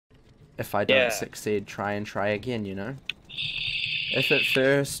If I don't succeed, try and try again, you know? If at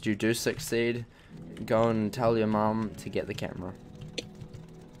first you do succeed, go and tell your mom to get the camera.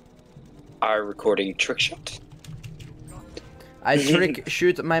 Are recording trick shot? I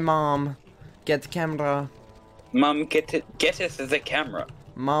shoot my mom. Get the camera. Mom, get it the camera.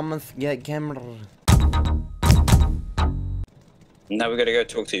 Mom, get camera. Now we gotta go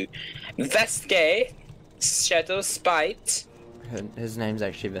talk to Vasquez, Shadow Spite. His name's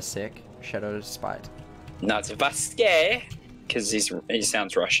actually Vasek, Shadow Spite. No, it's Vasquez, because he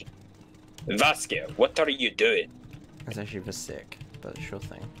sounds Russian. Vasquez, what are you doing? It's actually Vasek, but sure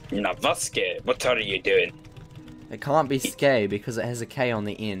thing. No, Vasquez, what are you doing? It can't be Skay because it has a K on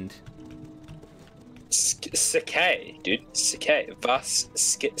the end. Sakay, dude. Sakay.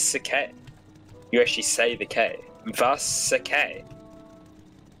 Sakay. You actually say the K. Vasquez.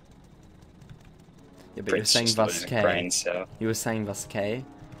 Yeah, but you were saying Vasquez. You were saying Vasquez.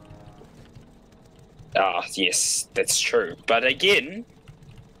 Ah, yes, that's true. But again,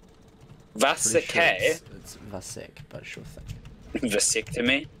 Vasquez. Sure it's Vasek, but sure thing.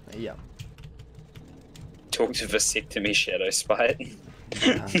 Vasectomy? Yeah. Talk to vasectomy, Shadow Spite.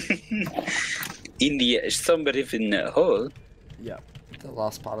 Yeah. Somebody in the hole. Yeah, the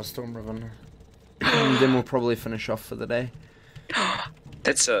last part of Storm Riven. And then we'll probably finish off for the day.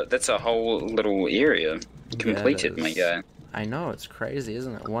 That's a whole little area completed, my guy. I know, it's crazy,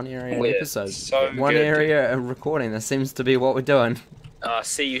 isn't it? One area episode. So one area recording. That seems to be what we're doing.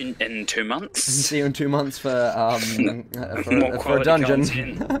 See you in 2 months. See you in 2 months for a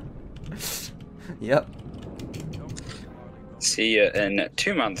dungeon. Yep. See you in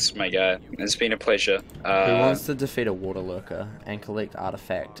 2 months, my guy. It's been a pleasure. Who wants to defeat a water lurker and collect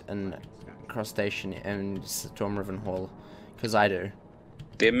artifact in Cross Station and Storm Riven Hall? Because I do.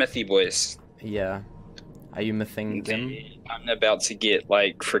 They're mythy boys. Yeah. Are you mything them? I'm about to get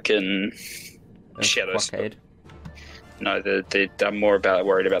like freaking shadows. No, I'm more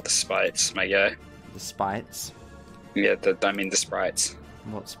worried about the spites, my guy. The spites? Yeah, I mean the sprites.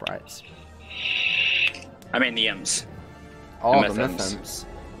 What sprites? I mean the imps. Oh, the mythimps.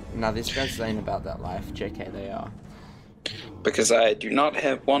 No, these guys ain't about that life. JK, they are. Because I do not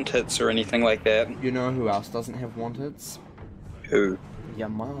have want-hits or anything like that. You know who else doesn't have want-hits? Who? Your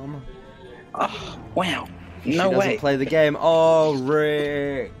mom. Oh, wow. She no way. Doesn't play the game. Oh,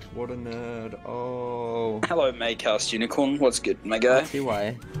 Rick. What a nerd. Oh. Hello, Maycast Unicorn. What's good, my guy? That's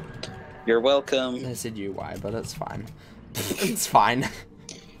UI. You're welcome. I said UI, but it's fine. It's fine.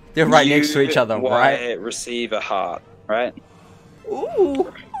 They're right next to each other, right? Receive a heart, right?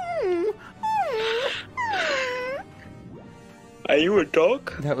 Ooh. Are you a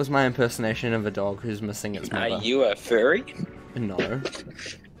dog? That was my impersonation of a dog who's missing its mother. Are you a furry? No.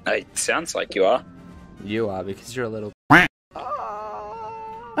 It sounds like you are. You are, because you're a little...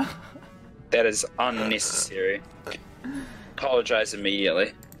 That is unnecessary. Apologize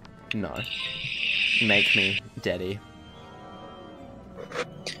immediately. No. Make me daddy.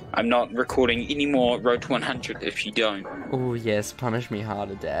 I'm not recording any more RT100 if you don't. Oh yes, punish me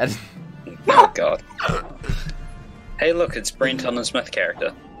harder, Dad. Oh god. Hey look, it's Brent on the Smith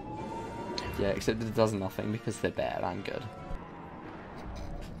character. Yeah, except it does nothing because they're bad. I'm good.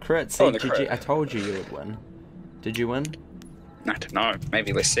 Crit, see, GG. I told you would win. Did you win? I don't know.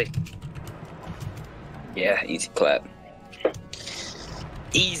 Maybe, let's see. Yeah, easy clap.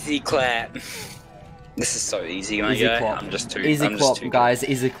 Easy clap. This is so easy, my guy. Clop. I'm just too... Easy clop, guys.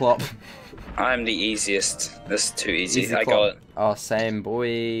 Easy clop. I'm the easiest. This is too easy. Easy I clop. got it. Oh, same,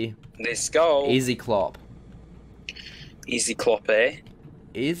 boy. Let's go. Easy clop. Easy clop, eh?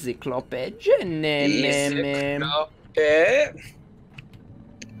 Easy clop, eh? Easy clop, eh?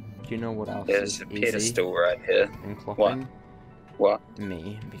 Do you know what else There's is a easy pedestal right here. in clopping? What?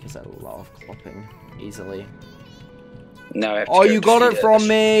 Me, because I love clopping easily. No, I have to oh, go you got it from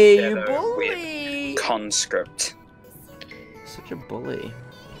me, you Shadow bully! Conscript. Such a bully.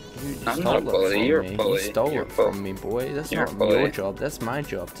 You I'm stole not a it bully, from you're me. a bully. You stole You're it a bully. from me, boy. That's You're not a bully. your job. That's my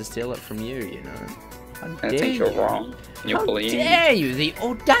job to steal it from you, you know. How I dare think you're you? wrong. You're How bullying. dare you? The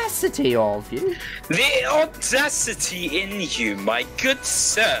audacity of you! The audacity in you, my good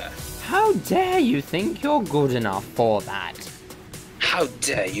sir! How dare you think you're good enough for that? How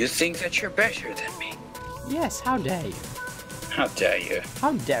dare you think that you're better than me? Yes, how dare you? How dare you?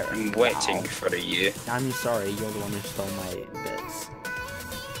 How dare you? I'm waiting for you. I'm sorry, you're the one who stole my bits.